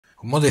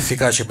Un modo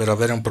efficace per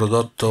avere un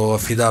prodotto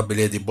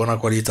affidabile e di buona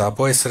qualità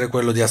può essere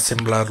quello di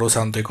assemblarlo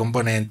usando i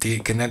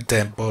componenti che nel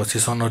tempo si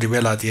sono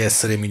rivelati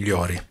essere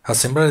migliori.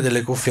 Assemblare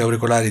delle cuffie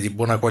auricolari di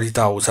buona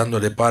qualità usando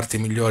le parti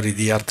migliori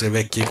di altre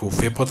vecchie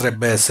cuffie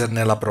potrebbe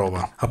esserne la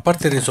prova. A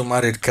parte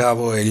riesumare il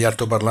cavo e gli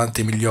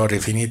altoparlanti migliori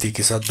finiti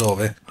chissà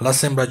dove,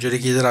 l'assemblaggio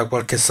richiederà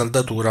qualche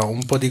saldatura,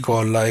 un po' di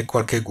colla e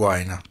qualche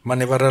guaina, ma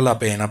ne varrà la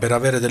pena per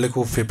avere delle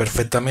cuffie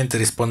perfettamente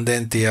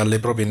rispondenti alle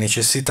proprie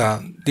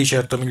necessità, di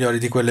certo migliori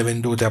di quelle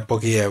vendute a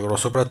pochi euro,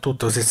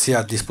 soprattutto se si ha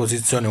a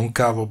disposizione un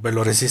cavo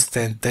bello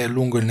resistente,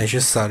 lungo il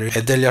necessario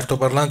e degli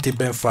altoparlanti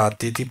ben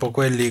fatti, tipo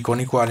quelli con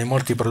i quali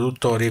molti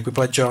produttori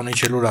equipaggiavano i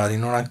cellulari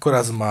non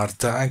ancora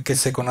smart, anche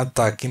se con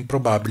attacchi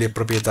improbabili e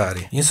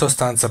proprietari. In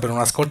sostanza, per un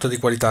ascolto di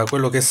qualità,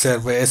 quello che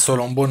serve è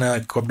solo un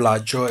buon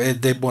cablaggio e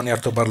dei buoni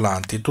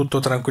altoparlanti, tutto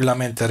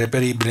tranquillamente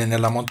reperibile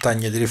nella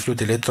montagna di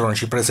rifiuti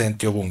elettronici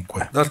presenti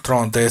ovunque.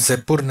 D'altronde,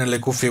 seppur nelle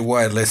cuffie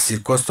wireless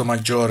il costo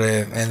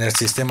maggiore è nel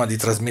sistema di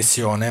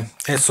trasmissione,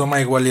 esso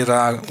mai eguaglierà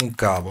un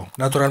cavo.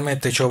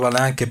 Naturalmente ciò vale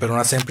anche per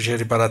una semplice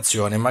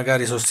riparazione,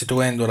 magari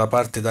sostituendo la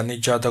parte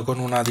danneggiata con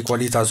una di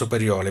qualità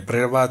superiore,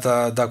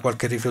 prelevata da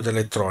qualche rifiuto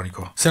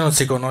elettronico. Se non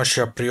si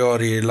conosce a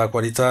priori la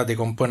qualità dei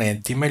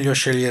componenti, meglio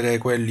scegliere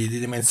quelli di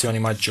dimensioni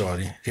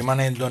maggiori,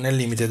 rimanendo nel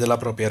limite della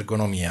propria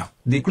ergonomia.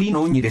 Declino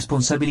ogni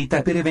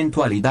responsabilità per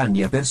eventuali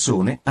danni a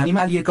persone,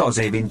 animali e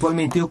cose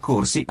eventualmente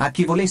occorsi a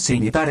chi volesse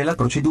imitare la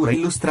procedura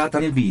illustrata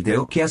nel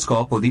video che ha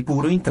scopo di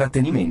puro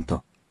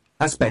intrattenimento.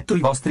 Aspetto i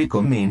vostri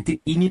commenti,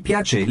 i mi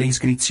piace e le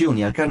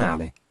iscrizioni al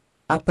canale.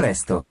 A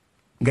presto.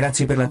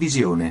 Grazie per la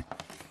visione.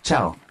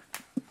 Ciao.